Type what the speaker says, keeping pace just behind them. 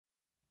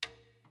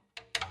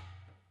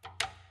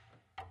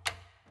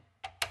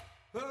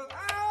Welcome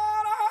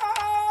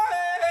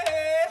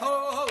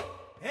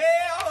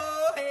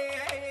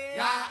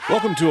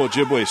to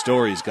Ojibwe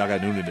Stories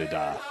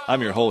Gaganunidada.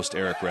 I'm your host,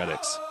 Eric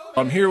Reddix.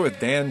 I'm here with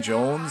Dan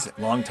Jones,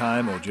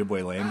 longtime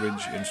Ojibwe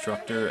language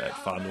instructor at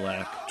Fond du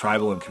Lac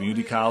Tribal and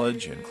Community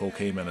College in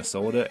Cloquet,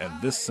 Minnesota, and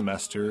this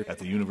semester at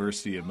the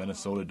University of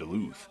Minnesota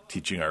Duluth,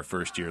 teaching our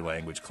first-year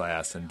language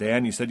class. And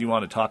Dan, you said you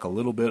want to talk a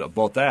little bit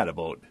about that,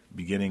 about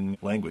beginning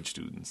language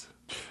students.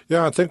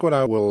 Yeah, I think what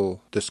I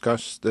will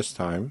discuss this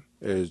time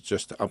is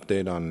just an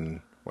update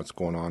on what's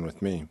going on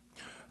with me.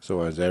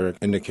 So as Eric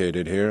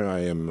indicated here,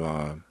 I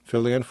am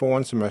filling in for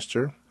one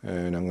semester,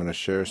 and I'm going to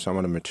share some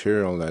of the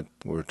material that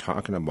we're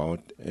talking about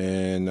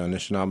in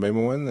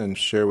Anishinaabe and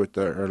share with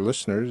our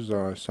listeners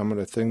some of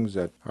the things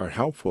that are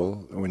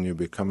helpful when you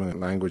become a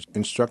language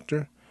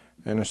instructor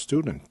and a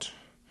student.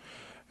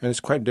 And it's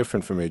quite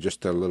different for me.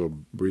 Just a little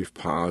brief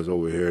pause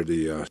over here.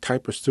 The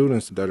type of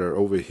students that are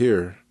over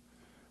here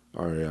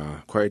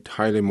are quite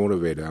highly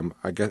motivated.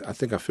 I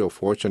think I feel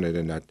fortunate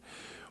in that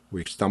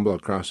we stumble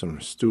across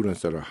some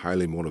students that are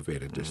highly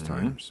motivated this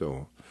time.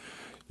 So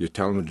you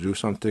tell them to do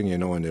something,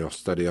 and they'll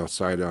study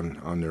outside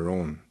on their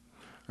own.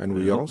 And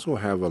we also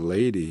have a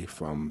lady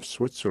from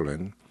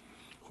Switzerland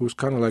who's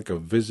kind of like a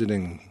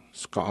visiting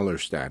scholar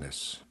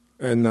status.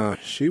 And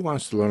she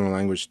wants to learn a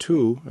language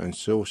too, and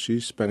so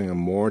she's spending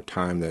more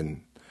time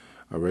than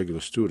a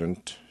regular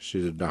student.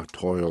 She's a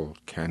doctoral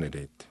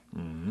candidate.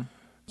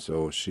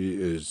 So she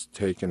is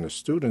taking the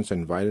students,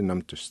 inviting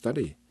them to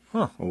study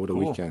over the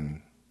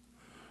weekend.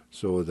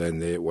 So then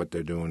what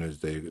they're doing is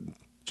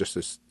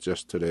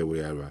just today we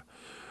have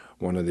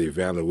one of the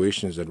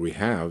evaluations that we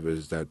have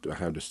is that I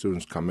have the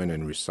students come in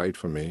and recite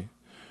for me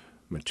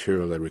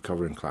material that we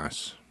cover in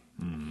class.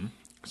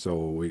 So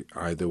we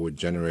either would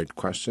generate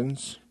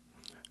questions,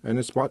 and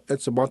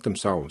it's about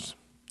themselves.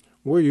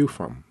 Where are you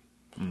from?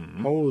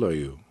 How old are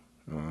you?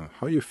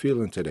 How are you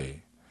feeling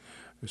today?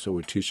 So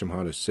we teach them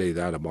how to say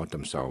that about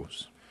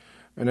themselves.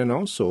 And then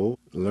also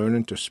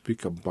learning to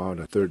speak about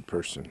a third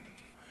person.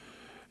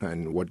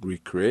 And what we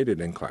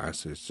created in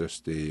class is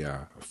just the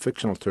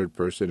fictional third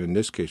person. In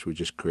this case, we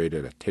just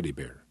created a teddy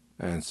bear.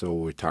 And so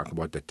we talk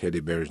about the teddy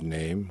bear's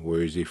name,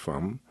 where is he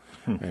from,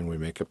 and we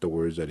make up the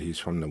words that he's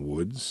from the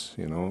woods,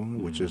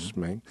 which is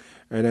me.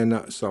 And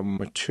then some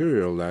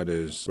material that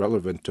is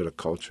relevant to the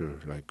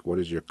culture, like what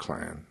is your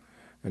clan?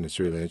 And it's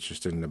really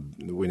interesting.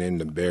 We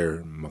named the bear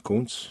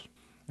Macoons,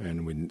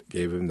 and we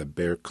gave him the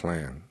Bear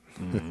Clan.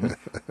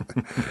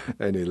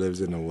 And he lives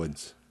in the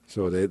woods.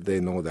 So they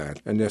know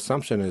that. And the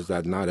assumption is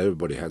that not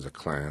everybody has a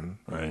clan.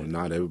 Right.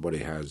 Not everybody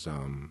has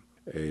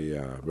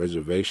a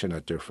reservation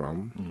that they're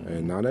from.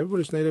 And not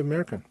everybody's Native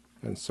American.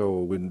 And so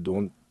we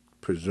don't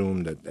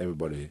presume that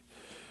everybody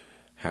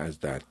has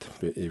that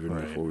even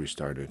before we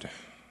started.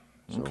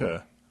 So. Okay.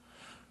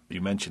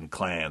 You mentioned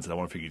clans, and I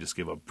wonder if you could just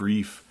give a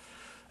brief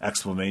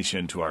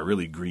explanation to our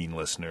really green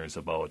listeners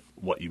about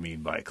what you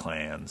mean by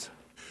clans.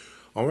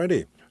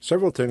 Already.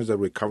 Several things that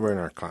we cover in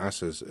our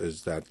classes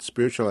is that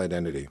spiritual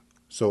identity.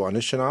 So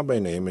Anishinaabe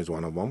name is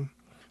one of them.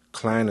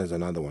 Clan is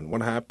another one.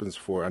 What happens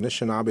for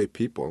Anishinaabe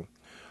people,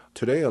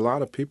 today a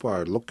lot of people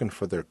are looking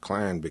for their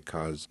clan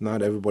because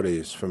not everybody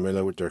is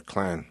familiar with their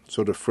clan.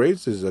 So the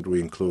phrases that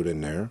we include in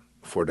there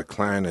for the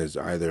clan is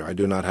either, I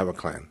do not have a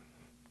clan.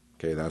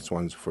 Okay, that's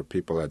ones for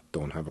people that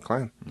don't have a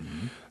clan.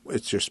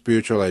 It's your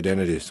spiritual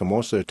identity. So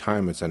most of the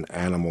time it's an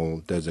animal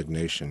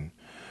designation.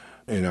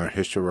 In our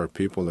history of our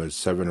people, there's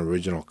 7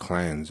 original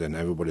clans, and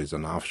everybody's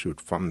an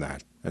offshoot from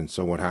that. And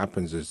so what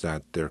happens is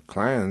that their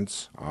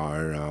clans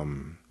are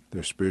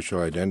their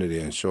spiritual identity,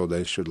 and so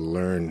they should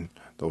learn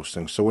those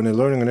things. So when you're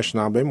learning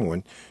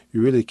Anishinaabe,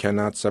 you really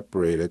cannot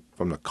separate it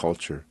from the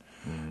culture.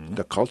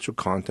 The cultural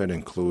content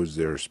includes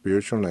their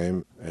spiritual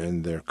name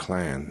and their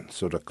clan.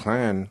 So the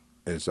clan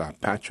is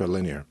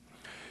patrilinear,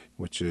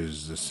 which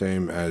is the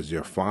same as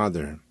your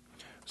father.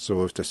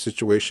 So if the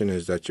situation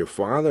is that your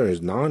father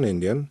is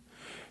non-Indian,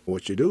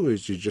 what you do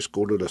is you just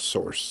go to the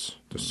source.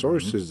 The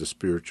source is the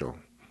spiritual.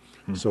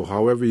 So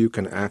however you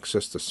can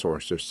access the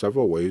source, there's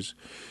several ways.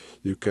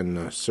 You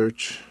can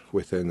search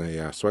within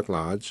a sweat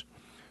lodge,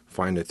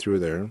 find it through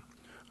there.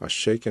 A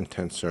shake and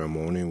tent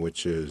ceremony,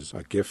 which is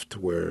a gift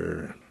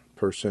where a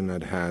person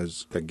that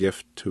has the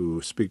gift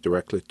to speak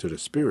directly to the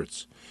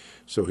spirits.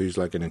 So he's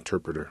like an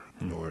interpreter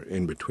or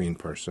in-between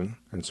person.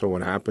 And so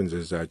what happens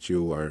is that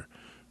you are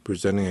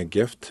presenting a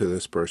gift to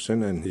this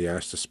person, and he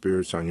asks the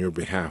spirits on your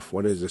behalf,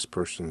 what is this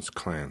person's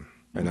clan?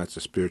 And that's a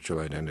spiritual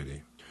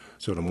identity.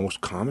 So the most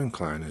common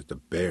clan is the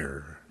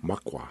Bear,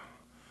 Makwa,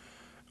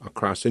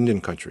 across Indian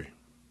country.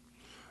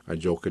 I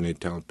jokingly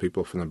tell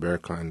people from the Bear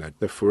clan that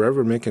they're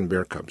forever making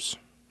bear cubs.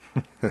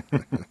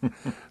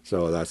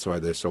 So that's why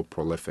they're so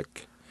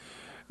prolific.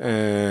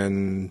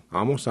 And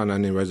almost on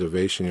any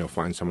reservation, you'll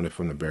find somebody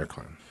from the Bear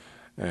clan.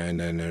 And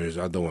then there's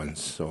other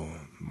ones. So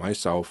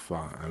myself,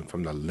 I'm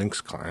from the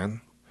Lynx clan.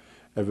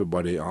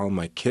 Everybody, all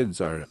my kids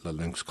are the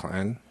Lynx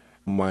clan.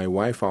 My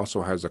wife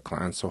also has a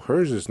clan, so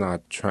hers is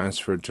not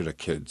transferred to the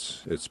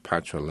kids. It's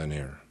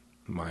patrilinear.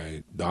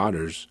 My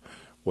daughters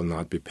will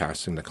not be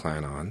passing the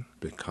clan on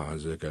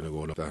because they're going to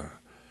go to the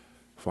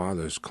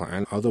father's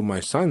clan, other my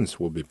sons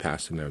will be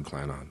passing their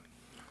clan on.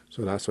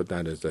 So that's what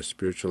that is, the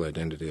spiritual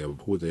identity of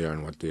who they are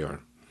and what they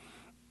are.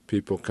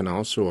 People can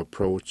also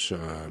approach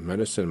a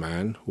medicine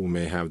man who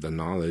may have the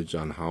knowledge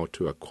on how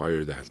to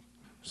acquire that.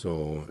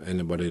 So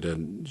anybody that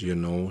you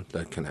know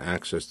that can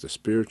access the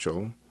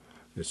spiritual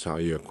is how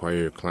you acquire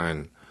your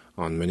clan.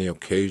 On many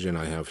occasions,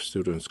 I have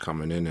students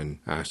coming in and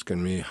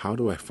asking me, how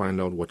do I find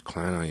out what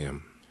clan I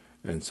am?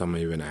 And some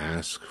even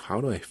ask,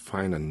 how do I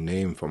find a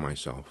name for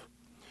myself?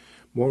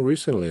 More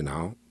recently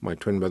now, my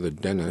twin brother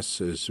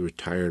Dennis is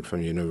retired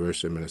from the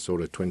University of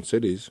Minnesota Twin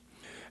Cities,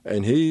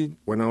 and he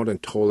went out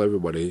and told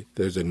everybody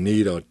there's a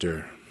need out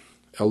there.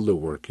 Elder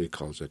work, he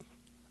calls it.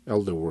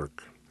 Elder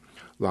work.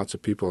 Lots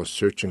of people are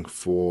searching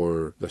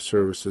for the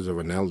services of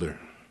an elder.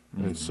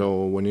 Mm-hmm. And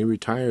so when he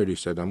retired, he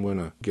said, I'm going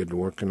to get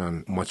working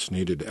on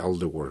much-needed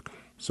elder work.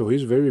 So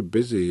he's very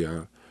busy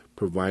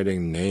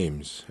providing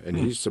names, and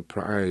he's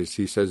surprised.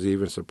 He says he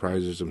even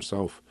surprises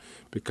himself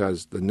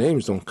because the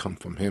names don't come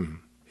from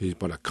him. He's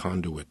but a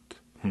conduit.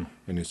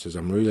 And he says,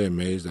 I'm really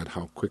amazed at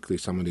how quickly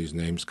some of these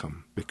names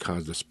come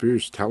because the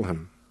spirits tell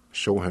him,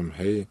 show him,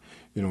 hey,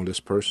 you know, this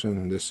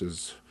person, this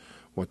is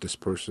what this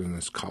person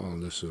is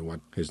called. This is what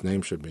his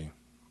name should be.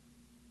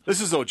 This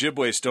is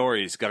Ojibwe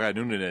Stories,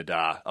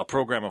 Gaganunanida, a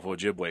program of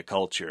Ojibwe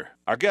culture.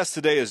 Our guest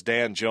today is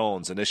Dan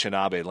Jones,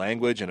 Anishinaabe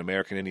Language and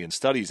American Indian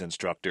Studies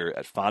instructor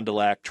at Fond du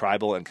Lac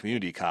Tribal and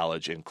Community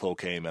College in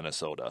Cloquet,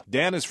 Minnesota.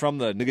 Dan is from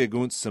the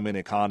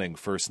Nigagunt-Siminiconing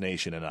First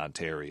Nation in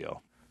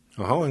Ontario.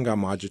 Nga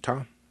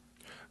majita,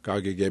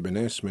 gagige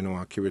benes,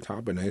 minoa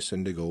kivita benes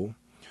indigo,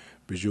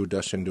 biju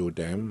dashindu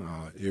dem,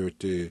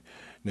 irte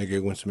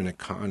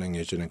Nigagunt-Siminiconing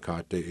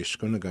ijinikate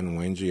ishkunagan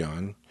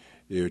wenjian,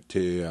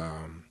 irte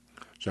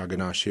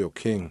Jaganashi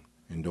King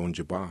in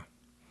Donjiba.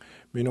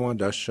 Minoa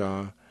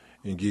Dasha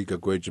in Giga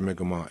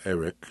Gwejimegama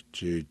Eric,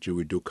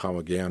 Jiwidu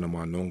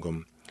Kawagianama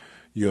Nongum,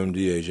 UMD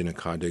Asian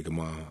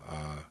Kadegama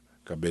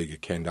Gabega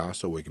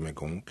Kendasa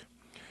Wigmegunk,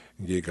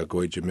 Giga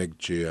Gwejimeg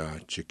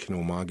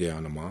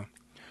Chikinomagianama,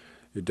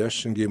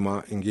 Idashin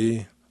Gima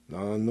Ingi,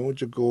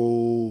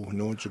 Nojago,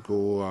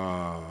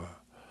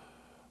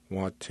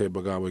 what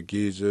Tebagawa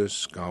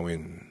Jesus,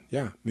 Gawin,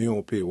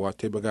 Miopi, what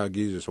Tebaga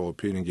Jesus or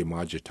Piningi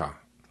Majita.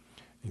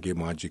 Nge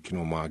maji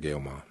kino mage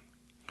oma.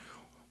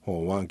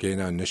 Wa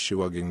gena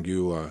nishiwa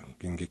gengiwa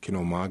gengi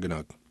kino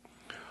magana.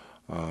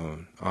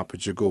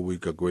 Apajigo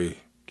wika gwe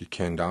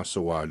gikenda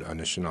sawad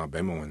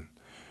Anishinaabe moan.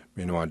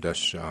 Minoa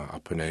dash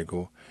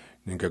apanego.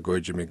 Ninga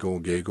gweji migo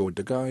gego.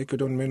 Daga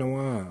ikadon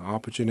minoa.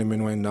 Apajine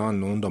minoa na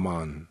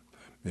nondaman.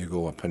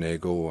 Migo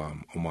apanego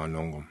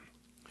omanongum.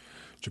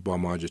 Jibwa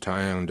maji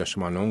tayang dash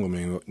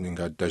manongum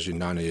ninga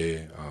dajindana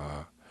ye.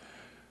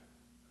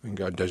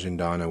 Ninga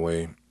dajindana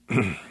we.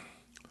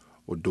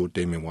 O do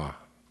demewa,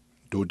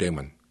 do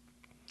demon.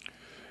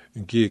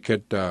 Gi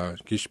ket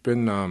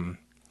gishpen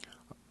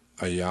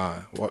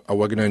a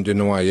wagner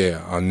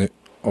denoye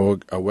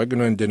a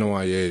wagner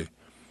denoye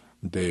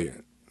de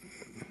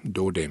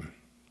do dem.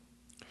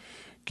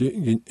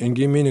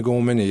 Gi mini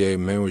go many ye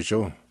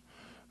meojo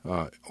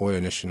o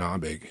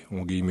Anishinaabe,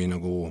 o gi mini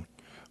go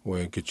o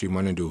kichi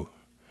manidu.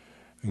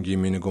 Gi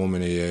mini go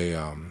many ye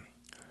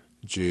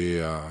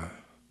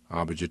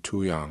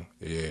abajitu yang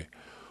ye.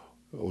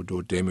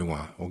 Odo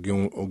demiwa,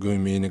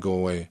 ogun mi go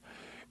away.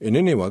 In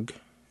any wag,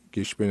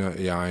 gishpina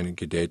yain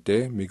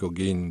gidete, migo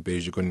gin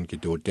bejugun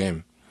gido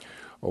dem,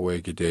 away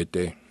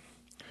gidete.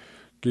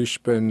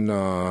 Gishpen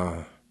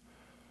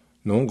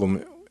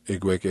nongum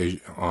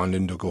egwek on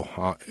indigo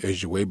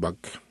ejwe bug.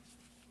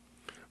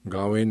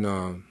 Gawin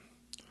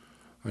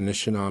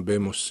Anishinaabe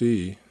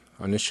mosi,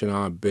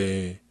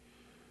 Anishinaabe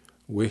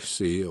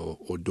wisi,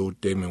 odo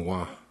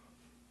demiwa.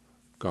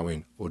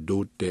 Gawin,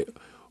 odo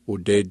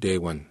de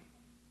one.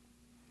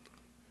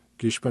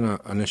 Gishpana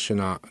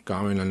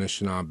Gawin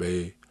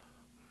Anishinaabe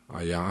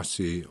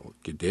Ayasi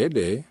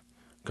Gidede,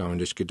 Gawin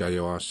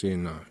Dishkidayawasi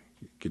na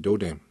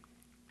Gidode.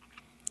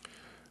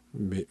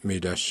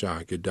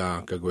 Midasha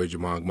Gida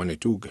Gagwejamag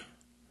Manitug,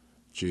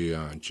 G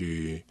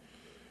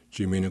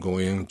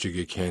Minagoing,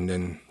 Jiggy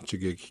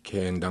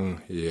Kendang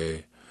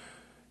ye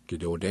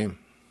Gidode.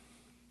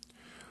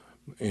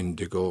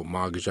 Indigo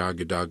Magja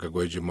Gida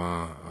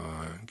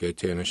Gagwejama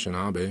Gete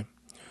Anishinaabe,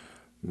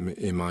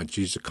 Ima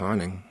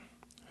Jizakaning.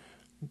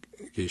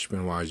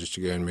 Gishpen was just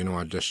again,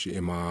 Minoa Dashi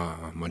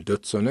Ima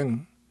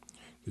Madutsoning,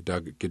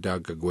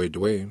 Gidag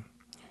Gwedwe,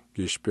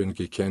 Gishpen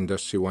Giken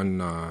Dasi one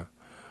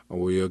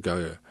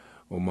Awaga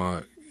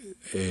Oma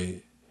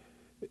a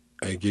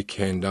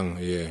Gikendang,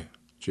 ye,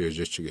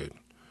 Jijichigate.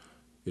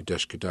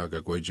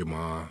 Idashkidaga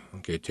Gwejima,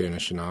 Gate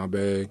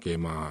Anishinaabe,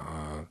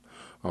 Gema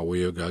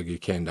Awaga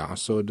Gikenda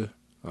Asod,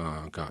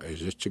 Ga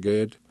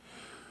Ejichigate.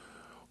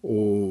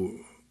 O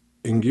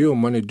Ingio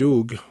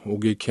Manidug,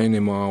 Ugi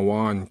Kenima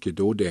Wan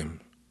Gidodem.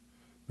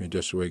 Me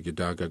just way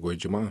Gidaga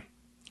Gwejima.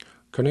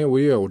 Kane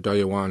we o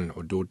Dayawan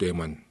o do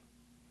deman.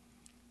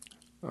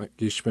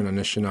 Gishpen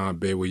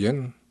Anishinaabe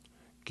Wiyen,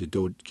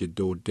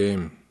 Gido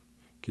dem,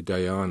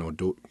 Gidayan o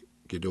do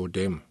Gido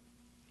dem.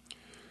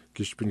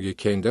 Gishpen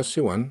Giken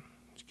Dasiwan,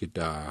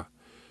 Gida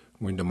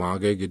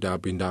Windamage Gida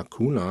Binda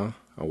Kuna,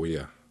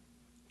 awia.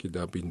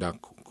 Kita binda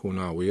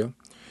kuna awia.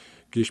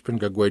 Gishpen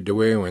gagwe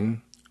dewewen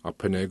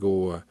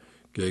apenego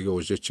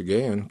gego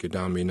zichigean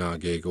kita mina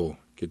gego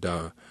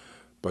kita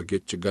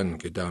bagitchigan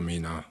kita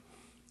mina.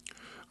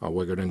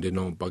 Awagaran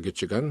dino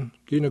bagitchigan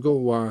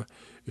ginago wa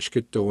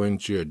iskitowen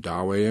ji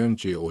dawayan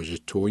ji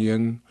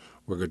ojitoyen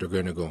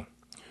wagadogenego.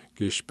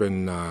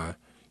 Gishpen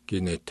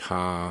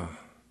gineta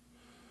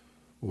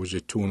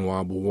ojitun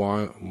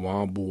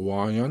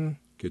wabuwayan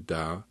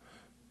kita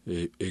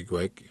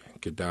egwek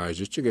kita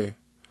zichige.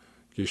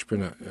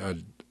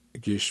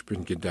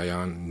 Gishpen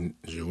gidayan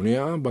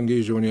junia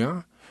bangi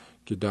junia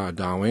kita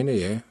dawene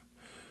ye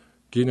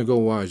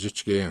ginago wa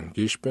zichgean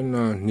gishpen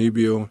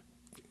nibio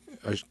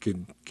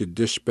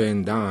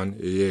gidispen dan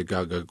ye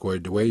gaga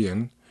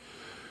goidweyen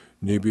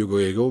nibio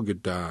goego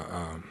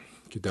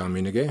kita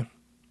minige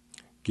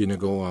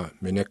ginago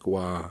minek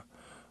wa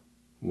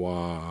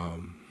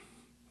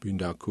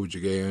binda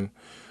kujigean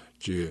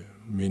ji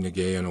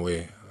minigean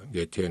we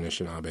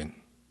getenishnaben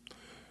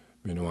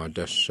minwa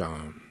dash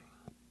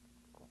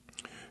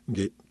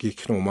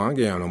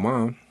Giknomage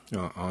anoma,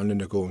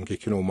 anendago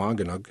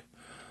giknomaganag,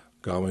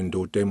 gawin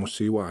do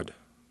demosiwad.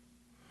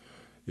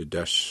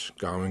 Idash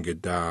gawin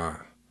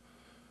gida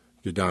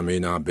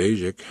mena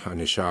basic,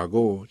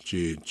 anishago,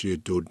 ji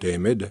do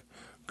demid,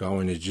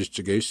 gawin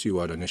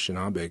ijistigasiwad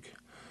anishanabeg,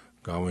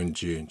 gawin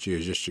ji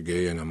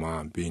ijistigay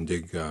anama,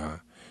 bindig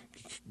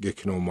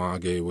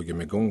giknomage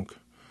wigimegong.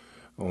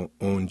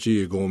 On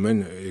ji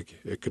gomen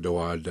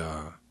ikadawad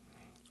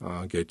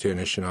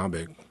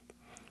getenishanabeg.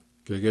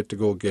 Get to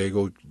go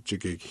gego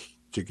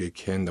jiggy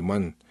ken the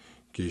man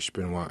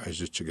gishpen wa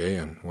is it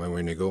chigayan where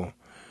we go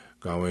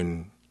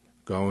going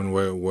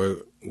where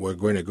we're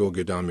going to go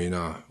get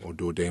damina or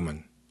do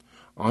damon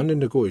on in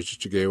the go is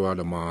chigawa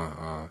the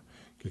ma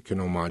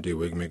gikino ma de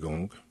wig me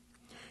gong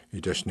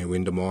it just ne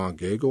wind ma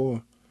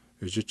gego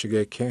is it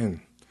chigay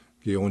ken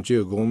gi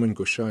onji gomen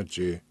go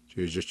shaji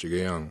is it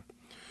chigayan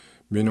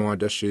minwa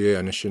dashi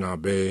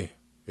anishinabe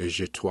is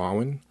it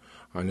twawin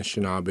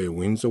anishinabe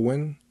wins a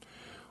win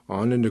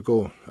on in the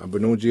go,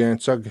 abanoji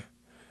ansag,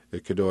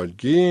 ekidod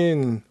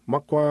gin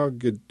makwa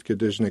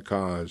gidishne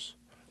cars.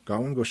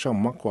 Gowan go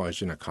sham makwa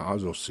is in a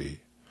cars or see.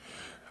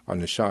 On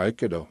the sha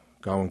ekido,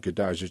 gowan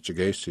gidaj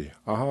chigasi.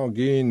 Aha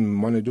gin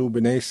manidu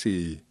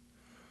benesi.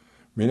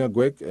 Mina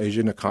gwek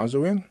Asian a cars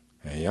win?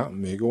 Ya,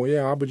 me go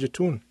yeah,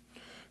 abajatun.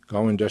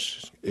 Gowan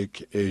dash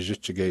ek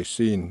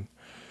Asian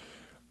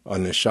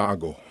on the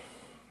shago.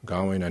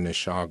 Gowan and the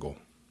shago.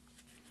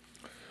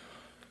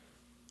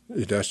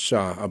 Idash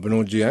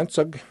abanoji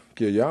ansag.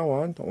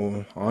 Yawan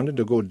or on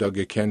the go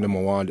duggy kendam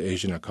award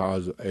Asian a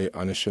cause a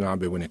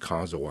anishinabe when a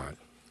cause award.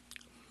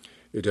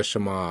 It is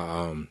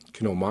shama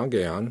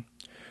kinomagayan,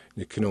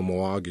 the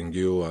kinomawag and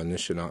you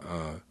anishina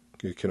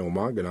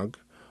kinomaganag,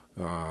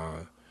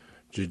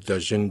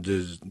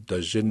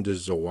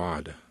 dajindiz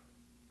award.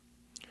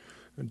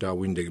 Da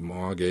windig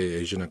mage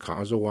Asian a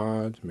cause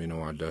award,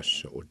 minoa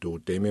dash or do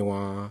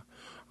demewa,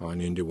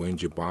 on in the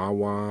wingy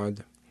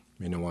barward,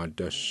 minoa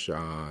dash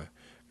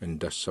and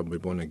dash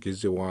subibona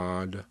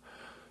giziwad.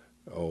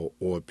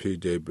 Or P.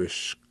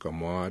 Dabish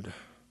Gamad,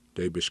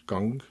 Dabish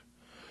Gung,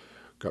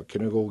 got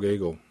Kinago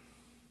Gago.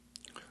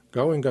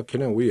 Going got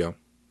Kinawea,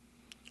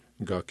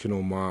 got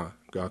Kinoma,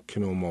 got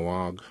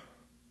Kinomawag,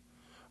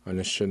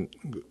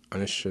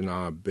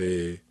 Anishina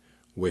Bay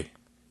We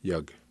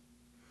Yug.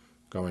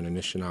 Going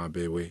Anishina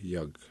Bay We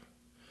Yug.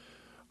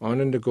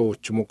 On in the go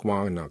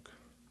Chumukmanag,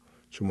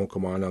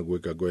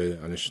 Wigagwe,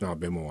 Anishina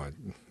Bemawad.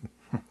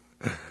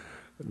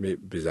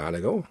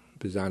 Bizarre.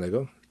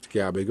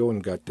 Gabigo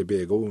and got the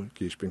bego,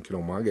 Gishpin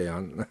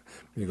Kilomagayan,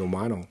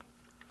 Migomano.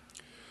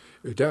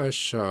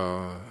 Udash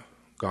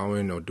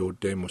Gawin or do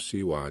demo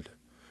seaward,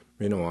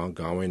 Minoa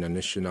Gawin and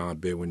Nishina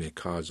Bewini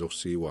Kazo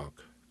Seawalk.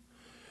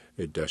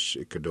 Udash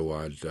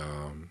Ikadoad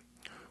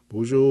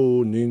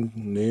Buju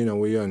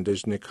Ninawea and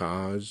Disney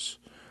cars,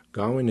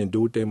 Gawin and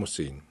do demo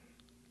scene.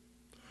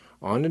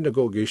 On in the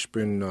go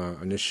Gishpin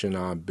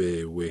Anishina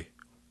Be we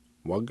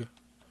Wug,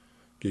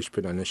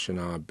 Gishpin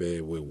Anishina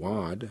Be we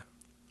Wad.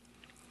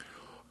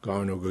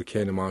 Gano go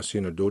ken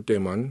masino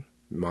dote man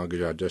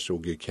magaja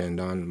deso ge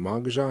kendan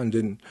magaja and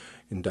in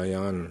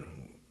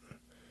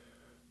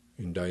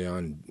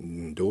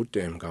Dayan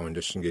dote gawan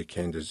desin ge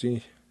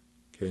kendazi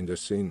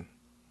kendasin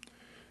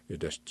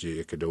idas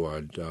ji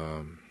ekdoad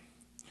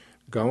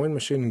gawan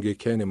machine ge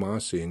ken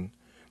masin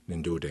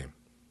nindode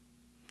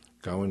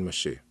gawan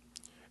machine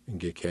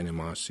ge ken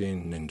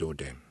masin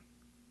nindode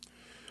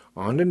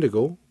on in the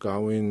go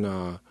gawin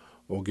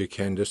oge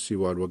kendasi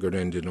wad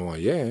wagarendi no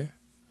ye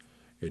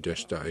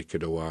idas da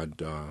ikidawag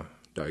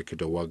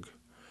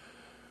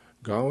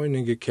gawin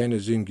inge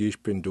kenazin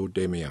gishpin do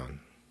demian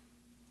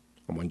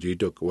amon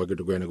jiduk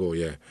wagadugana go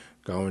ye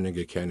gawin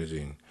inge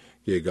kenazin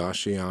ye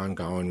gashian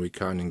gawin we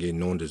kan inge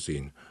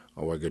nondazin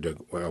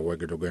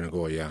wagadugana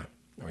go ya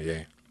oh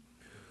ye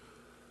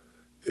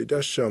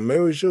idas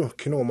mewijo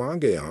kino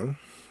mangean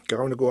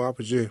gawin go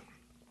apaje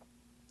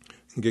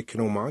inge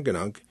kino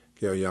manganag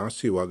ke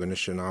yasi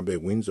waganishanabe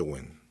wins a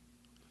win.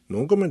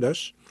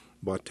 Nungomendash,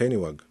 but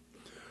teniwag.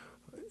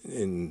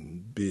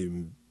 in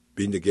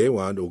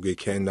Bindagewad Oge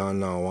Kendan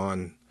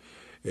Nawan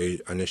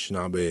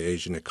Anishinaabe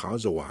Asian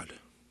Kazawad.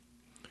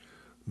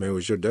 Me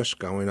was your desk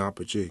going up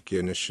at G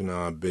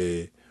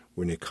Anishinaabe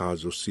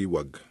Winikazo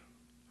Siwag.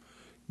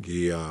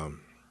 Gi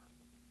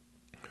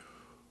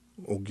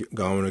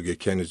Gawna ge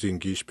Kenazin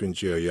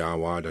Gishpinjia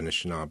Yawad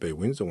Anishinaabe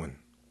Windsor.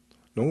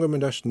 Nonga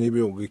Medash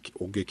Nibi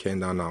Oge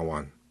Kendan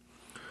Nawan.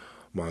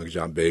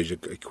 Magja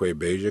Bejik, Equa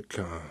Bejik,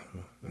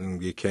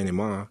 Gi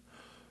Kenima.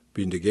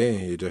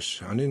 Bindage,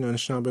 just Anin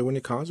Anishinaabe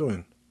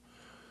Winikazoin.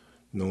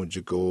 No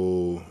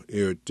Jigo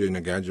Irte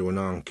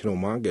Nagajuan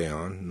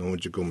Kinomagayan, no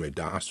Jigo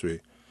Medasri,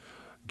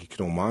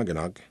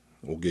 Gikinomaganak,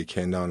 Oge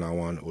Kenda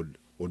Nawan,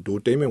 or do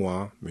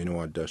Demewa,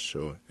 Minoa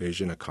Dasho,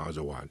 Asian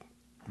Kazawad.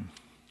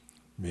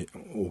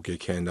 Oge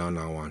Kenda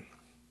Nawan.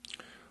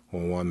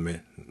 On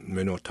one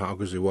Mino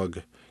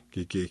Taguziwag,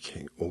 Gigi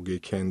Oge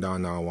Kenda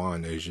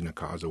Nawan, Asian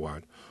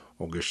Kazawad,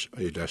 Ogish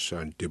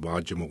Edasha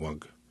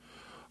Dibajimawag,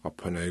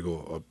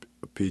 Apanego,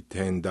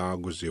 Pitenda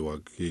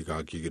Guziwag,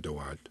 Giga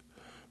Gigawad.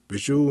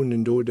 Biju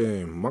nindo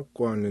dem,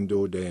 Makwa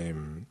nindo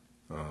dem,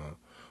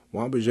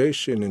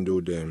 Wabajation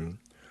nindo dem.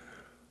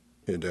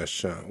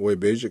 Edasha, we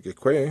basic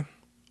equa,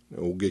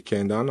 Oge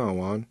Kendana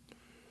one,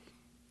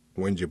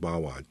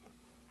 Wenjibawad.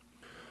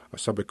 A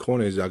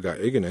sabicone zaga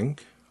egening,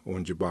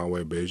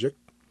 Wenjibawe basic.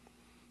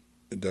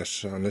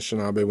 Edasha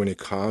Anishinaabe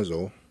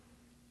Winikazo,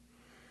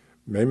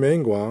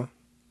 Memengwa,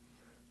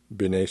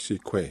 Binesi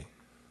que.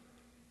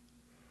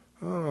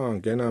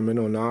 Gena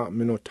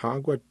mino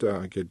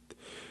tagwat get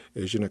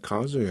Asian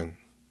Kazuyan.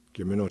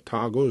 Gimino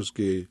tagos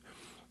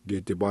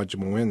get the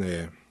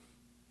Bajmoen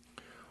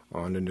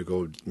on in the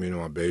go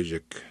mino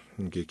basic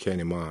get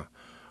Kenima.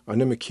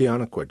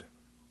 Animikianaquid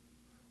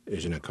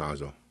Asian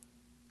Kazo.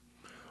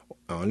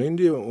 On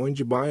India,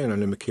 Onjibayan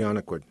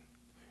Animikianaquid.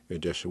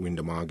 It just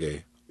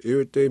windamage.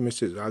 Irrite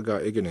Mrs. Aga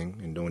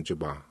Egening in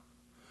Donjiba.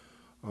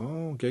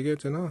 Oh,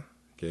 Gegetana.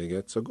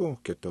 Gegets a go,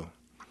 Keto.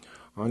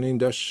 On in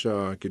dash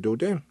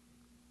Gidodem.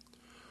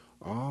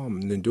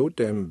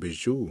 Nindodem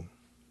Bijou.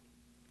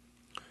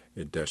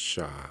 It dash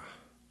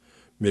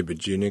maybe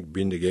Jinik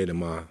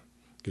Bindigedama,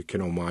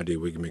 Gikinomadi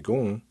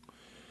Wigmigon,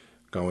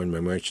 going my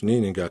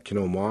merchinin and got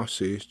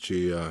Kinomasi,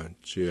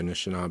 Chi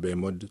Anishinaabe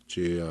Mud,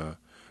 Chi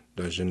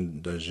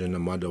Dajin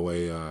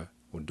Madaway,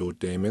 Udo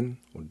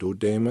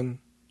Damon,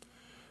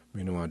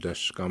 Mino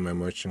dash got my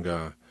merchant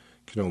got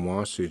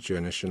Kinomasi, Chi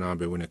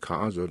Anishinaabe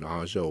Winikazo,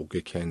 Aja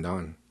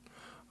Ogekendan,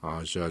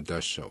 Aja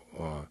dash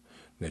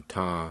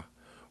Neta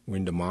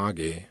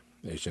Windamage,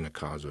 Asian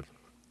Kazo.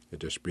 It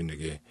just been the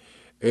gay.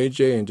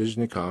 AJ and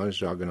Disney cars,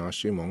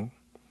 Jaganashimong,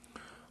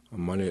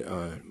 money,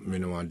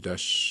 Minoa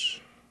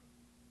dash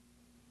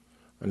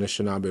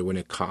Anishinaabe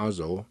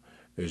Winikazo,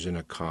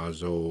 Asian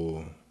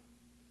Kazo.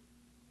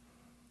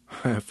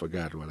 I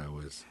forgot what I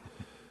was,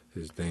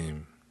 his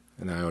name,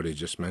 and I already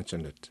just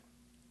mentioned it.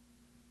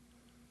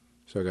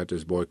 So I got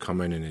this boy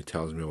coming and he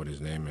tells me what his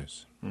name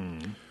is.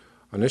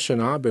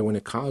 Anishinaabe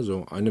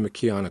Winikazo,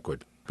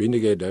 Animikianaquid.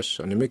 Bindige dash,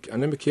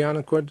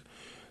 Animikianaquid,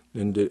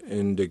 in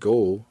the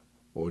go,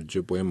 or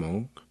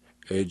Jibwemong,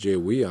 AJ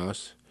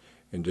Wias,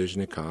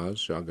 Indigenous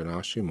cars,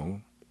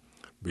 Jaganashimong,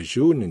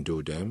 Bijou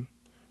Nindu dem,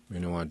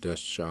 Minoa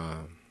dash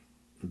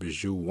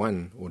Bijou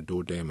one or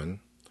do demon,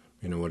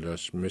 Minoa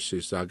dash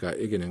Mrs. Zaga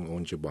Igening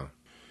on Jiba.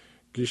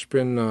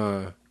 Gishpin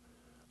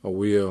a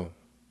wheel,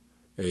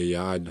 a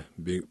yard,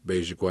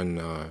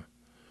 Bejigwan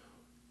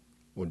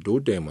or do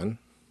demon,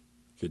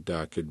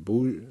 Kid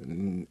boo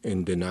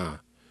in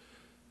dena.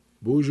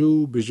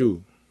 Boujou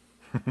bijou.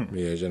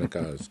 Mi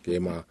Asianas,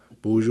 Gema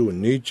Boujou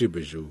Niji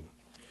bijou.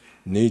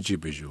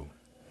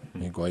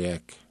 Mi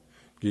goyak.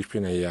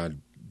 Gishpin a yard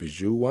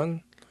bijou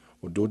one,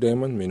 or do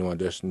demon, Minoa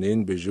des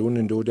nin bijou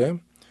and do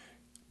dem.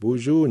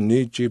 Boujou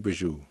Niji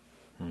bijou.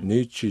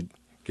 Niji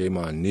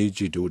Gema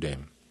Niji do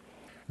dem.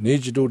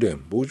 Niji do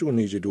dem. Boujou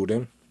Niji do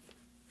dem.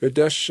 It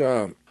dash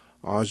Aja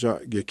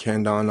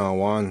Gekendana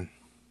one,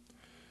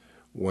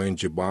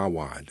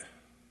 Wenjibawad.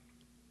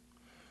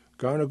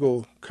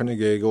 Garnago,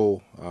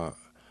 Kanagego,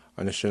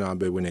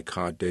 Anishinaabe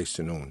Winika de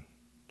Sinoon.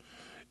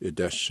 It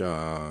dash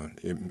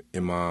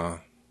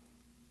Ima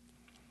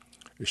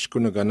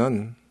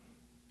Ishkunaganan,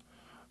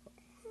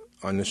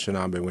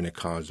 Anishinaabe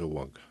Winika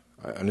Zawag.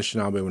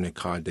 Anishinaabe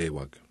Winika de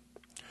Wag.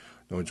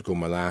 No Jugo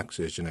Malax,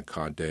 Asian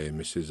Kade,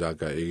 Mrs.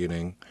 Zaga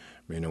Evening,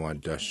 Minoa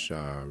dash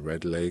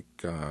Red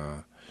Lake,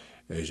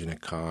 Asian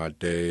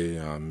Kade,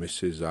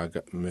 Mrs.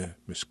 Zaga,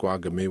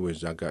 Misquagami with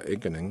Zaga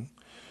Evening.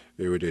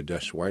 Iride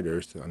dash white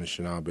earth,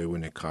 Anishinaabe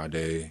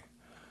Winikade,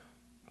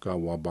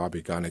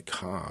 Gawababi Gane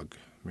Kag,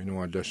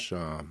 Minoa dash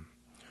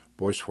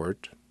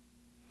Boisfort,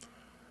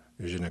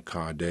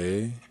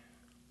 Ijinikade,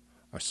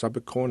 a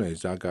Sabicone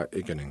Zaga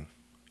Igening.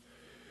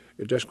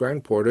 It dash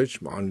Grand Portage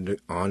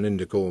on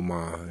Indigo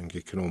Ma and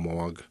Gikino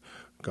Moag,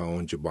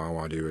 Gaon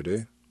Jibawa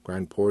Iride,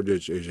 Grand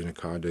Portage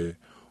Ijinikade,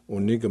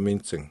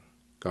 Onigaminsing,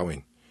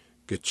 Gawin,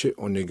 Gitchit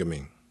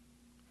Onigaming,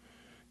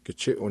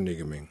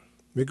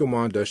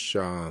 Migoma dash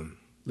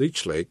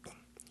Leech Lake,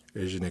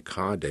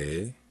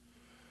 Ijinikade,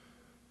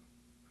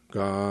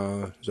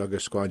 Ga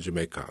Zagasqua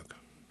Jamaicag.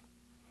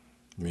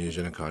 Mi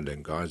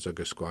Jinakade Gaza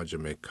Gasquaja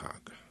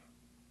Mekag.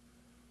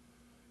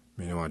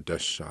 Mino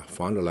Dash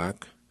Fond du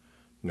Lac,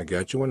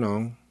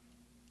 Nagajuanong,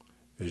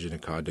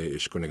 Jinakade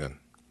Ishkunigan.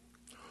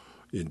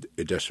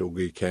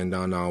 Idashogi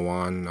Kandan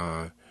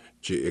Awan,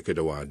 G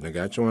Ikadawad,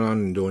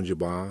 Nagajuanan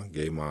Donjiba,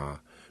 Gama,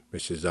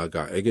 Mrs.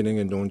 Zaga Egening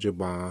and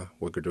Donjiba,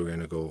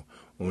 Wakadoganigo,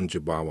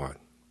 Unjibawad.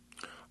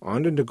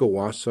 On the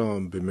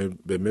Gawasa,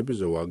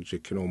 Bemibizawag,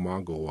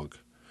 Jikinomagowag,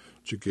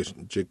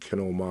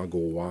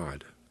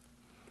 Jikinomagowad.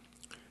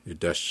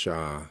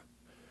 Idasha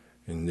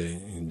in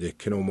the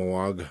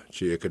Kinomawag,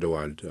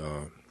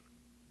 Jiikadawad.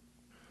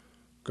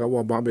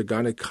 Gawa Babi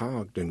Gane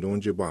Kag, den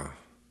Donjiba.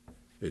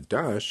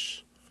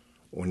 Idash,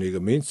 Oniga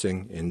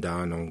Minsing in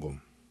Da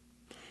Nongum.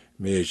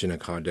 Meijina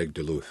Kardeg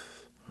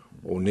Duluth.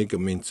 Oniga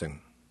Minsing.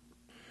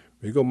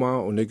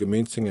 Migoma Oniga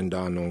Minsing in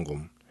Da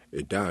Nongum.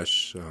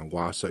 Idash,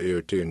 Wasa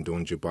Irte in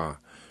Donjiba.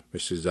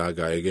 Mrs.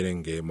 Zaga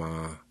Egening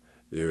Gema,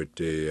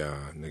 Irte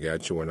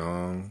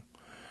Nagachuanang.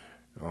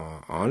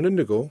 On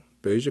the go,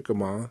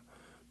 Bejikama,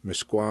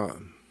 Misqua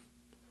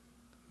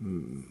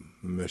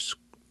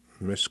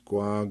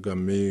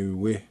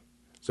Gamiwi,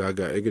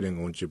 Zaga Egening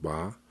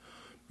Onjiba.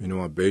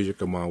 Minoa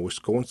Bejikama,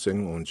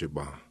 Wisconsin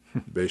Onjiba.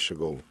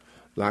 Beshago,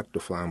 Lac de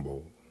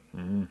Flambeau.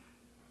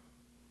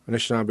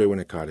 Anishnabe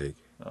Winnikadig.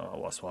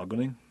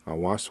 Waswagening?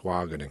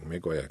 Waswagening,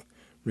 Megoyak.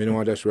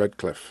 Minoa des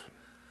Redcliffe.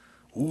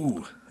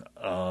 Ooh.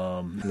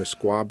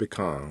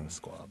 Misquabicang.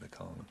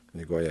 Squabicon.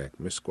 Megoyak,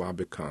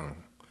 Misquabicang.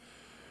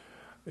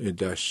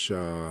 Idash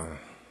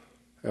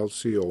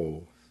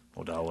LCO.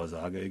 Odawa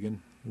Zagagan.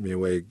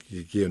 Miwe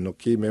Gigi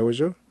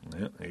Mewajo.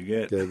 Yeah, you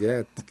get.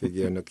 Gaget,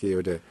 Gigi Noki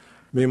Ode.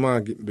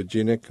 Mima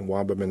Bejinik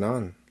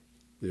Wabaminan.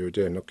 You were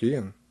there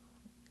Nokian.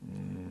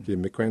 Do you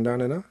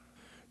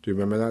Do you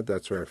remember that?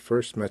 That's where I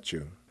first met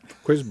you.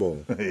 Quiz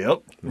Bowl.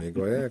 Yep.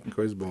 Megoyak,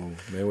 Quiz Bowl.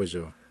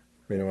 Mewajo.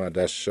 Minoa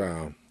Dash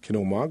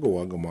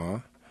Kinomago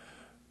Agama.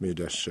 Me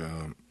Dash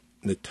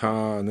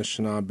Nita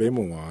Nishna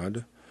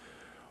Bemawad.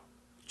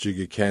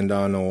 Jigi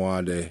Kandan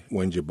Oade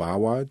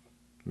Wenjibawad.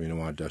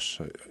 Minoa Dash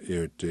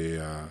Irte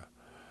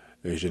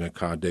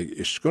Ejinakadeg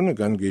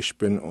Ishkunagan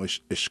Gishpin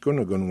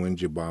Ishkunagan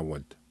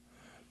Wenjibawad.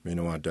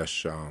 Minoa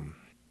Dash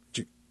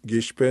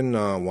Gishpin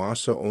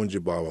Wasa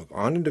Onjibawad.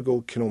 On the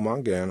go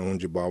Kinomangan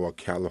Onjibawa,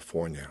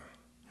 California.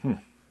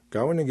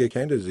 Gawanige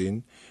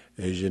Kandazin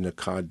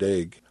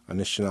Ejinakadeg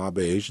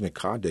Anishinaabe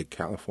Ejinakadeg,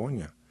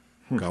 California.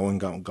 Gawan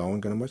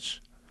Ganamuch.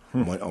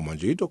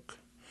 Omanjiduk.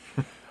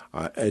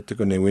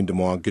 Etikone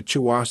Windamore,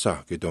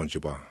 Gichiwasa,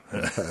 Gidonjiba.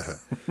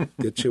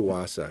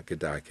 Gichiwasa,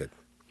 Gidaket.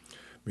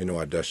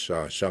 Minoa Dash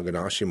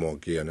Shaganashimo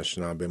Gia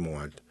Nashinabe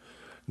Moad.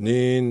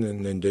 Nin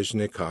and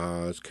indigenous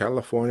cars,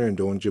 California and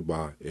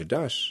Donjiba,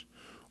 Edash,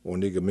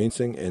 Oniga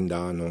Minsing and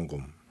Da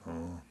Nongum.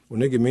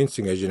 Oniga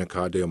Minsing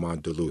Ejinakade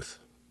Amad Duluth.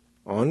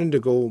 On the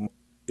go,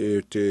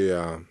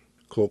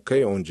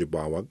 Cloque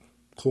Onjibawag,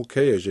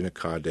 Cloque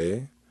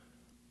Ejinakade,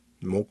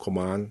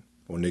 Mokoman,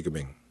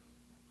 Onigaming.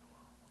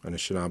 And the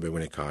Shinabe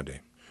Winnekade.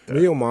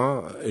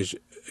 Mioma is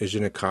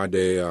in a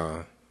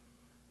Kade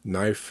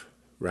Knife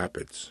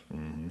Rapids.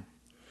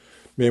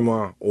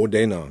 Mima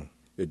Odenang,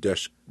 it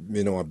does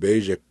Minoa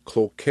Beja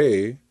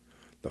Cloquet,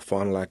 the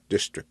Fond du Lac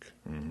district.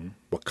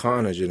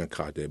 Bakan is in a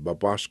Kade,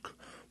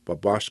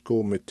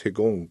 Babasco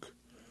Mitigong,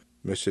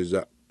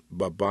 Mrs.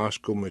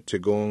 Babasco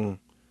Mitigong,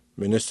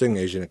 Minising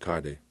Asian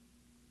Kade.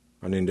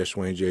 And in this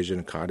way,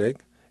 Asian Kade,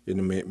 in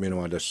the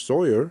Minoa the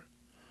Sawyer.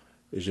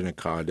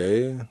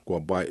 Ejinakade, go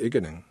by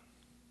Iganing.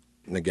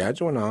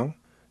 Nagajuanang,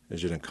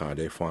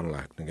 Ejinakade, Fond du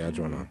Lac,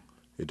 Nagajuanang.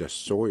 It is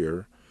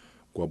Sawyer,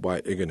 go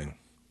by Iganing.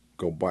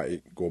 Go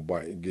by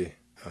Igi.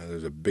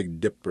 There's a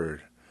big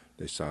dipper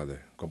they saw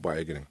there. Go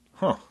by Iganing.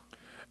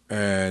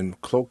 And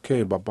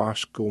Cloquet,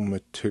 Babashko,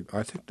 Matig,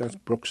 I think that's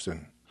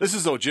Brookston. This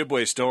is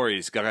Ojibwe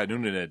Stories,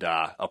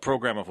 Gaganunanada, a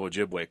program of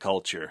Ojibwe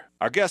culture.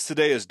 Our guest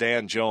today is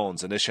Dan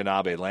Jones, an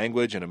Anishinaabe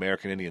language and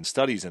American Indian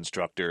Studies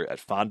instructor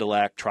at Fond du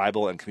Lac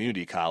Tribal and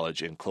Community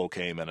College in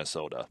Cloquet,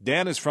 Minnesota.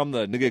 Dan is from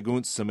the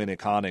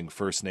Nigagunt-Siminikaning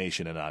First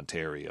Nation in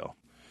Ontario.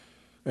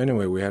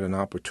 Anyway, we had an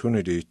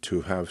opportunity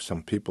to have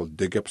some people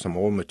dig up some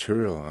old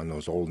material on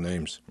those old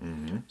names.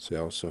 So they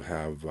also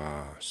have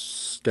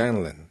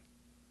Scanlon.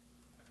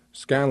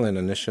 Scanlon,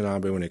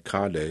 Anishinaabe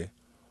Winnekade,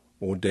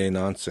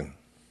 Odenansing.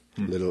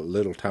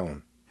 Little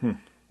town.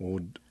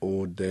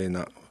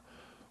 Odenansing.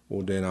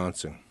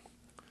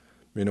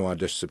 Minoa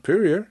Dash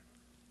Superior,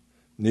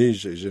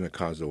 Nij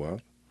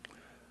Jinakazawa,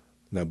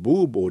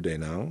 Naboob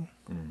Odenang,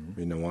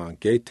 Minoa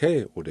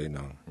Gate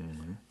Odenang,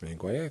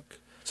 Mingoyak.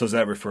 So does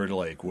that refer to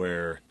like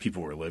where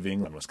people were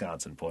living on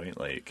Wisconsin Point,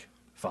 like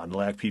Fond du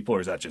Lac people, or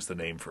is that just the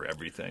name for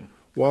everything?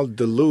 Well,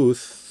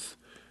 Duluth,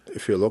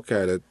 if you look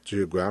at it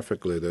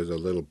geographically, there's a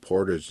little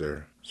portage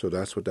there. So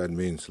that's what that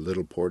means,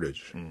 little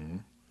portage.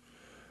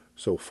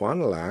 So Fond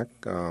du Lac,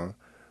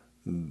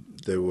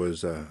 there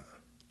was a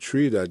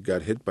tree that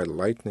got hit by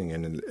lightning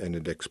and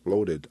it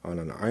exploded on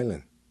an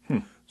island.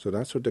 So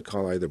that's what they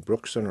call either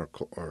Brookston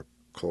or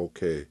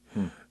Cloquet,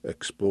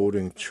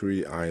 Exploding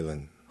Tree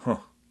Island.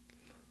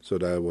 So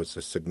that was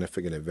a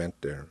significant event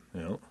there.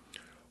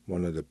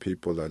 one of the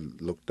people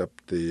that looked up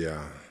the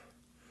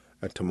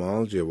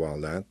etymology of all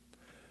that.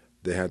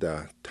 They had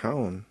a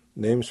town,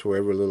 names for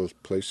every little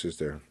places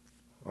there.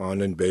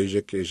 Anan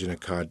Bejik,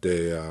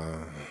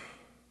 Ejinakade,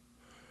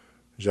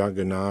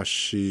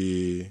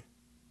 Jaganashi,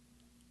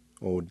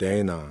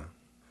 Odena,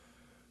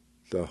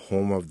 the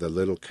home of the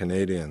little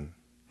Canadian.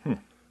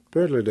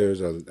 Apparently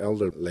there's an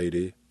elder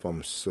lady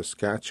from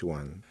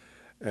Saskatchewan,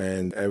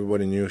 and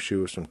everybody knew she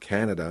was from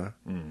Canada,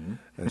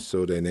 and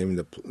so they named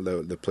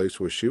the place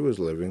where she was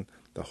living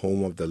the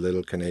home of the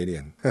little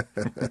Canadian.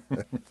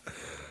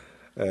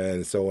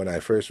 And so when I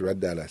first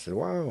read that, I said,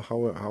 wow,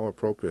 how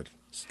appropriate.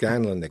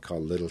 Scanlon, they call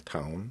Little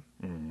Town.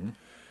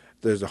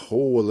 There's a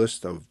whole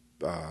list of,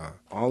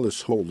 all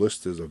this whole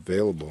list is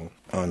available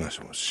on a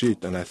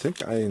sheet, and I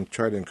think I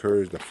try to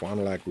encourage the Fond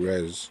du Lac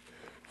Res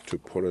to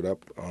put it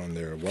up on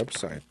their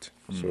website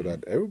so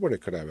that everybody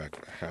could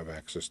have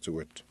access to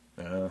it.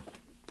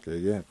 Okay,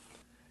 yeah.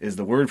 Is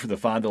the word for the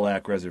Fond du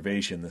Lac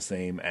Reservation the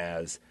same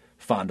as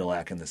Fond du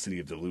Lac in the city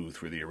of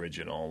Duluth, where the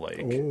original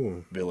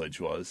village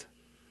was?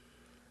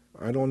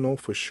 I don't know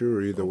for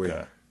sure either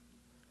way.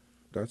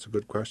 That's a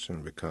good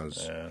question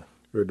because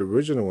the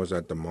original was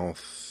at the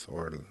mouth,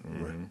 or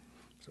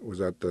was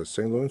that the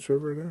St. Louis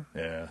River there?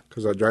 Yeah.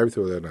 Because I drive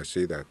through there and I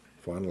see that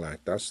Fond du Lac.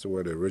 That's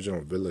where the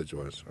original village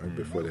was, right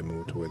before they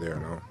moved to where they are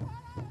now.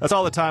 That's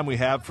all the time we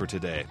have for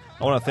today.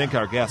 I want to thank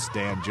our guest,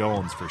 Dan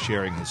Jones, for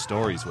sharing his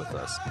stories with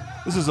us.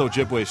 This is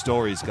Ojibwe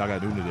Stories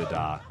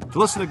Gaganunadada. To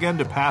listen again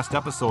to past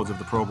episodes of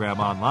the program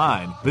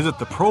online, visit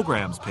the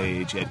programs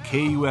page at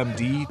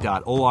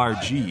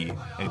kumd.org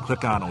and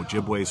click on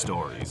Ojibwe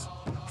Stories.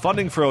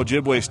 Funding for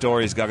Ojibwe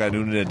Stories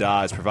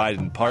Gaganunadada is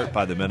provided in part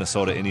by the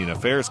Minnesota Indian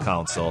Affairs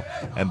Council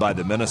and by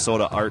the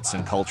Minnesota Arts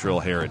and Cultural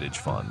Heritage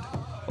Fund.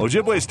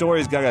 Ojibwe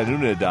Stories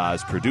Gaganunadada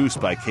is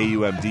produced by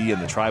KUMD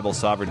and the Tribal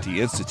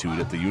Sovereignty Institute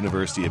at the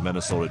University of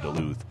Minnesota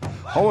Duluth,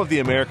 home of the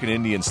American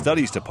Indian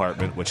Studies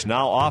Department, which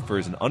now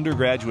offers an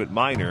undergraduate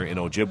minor in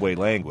Ojibwe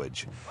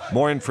language.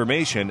 More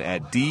information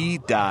at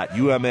d.umn.edu.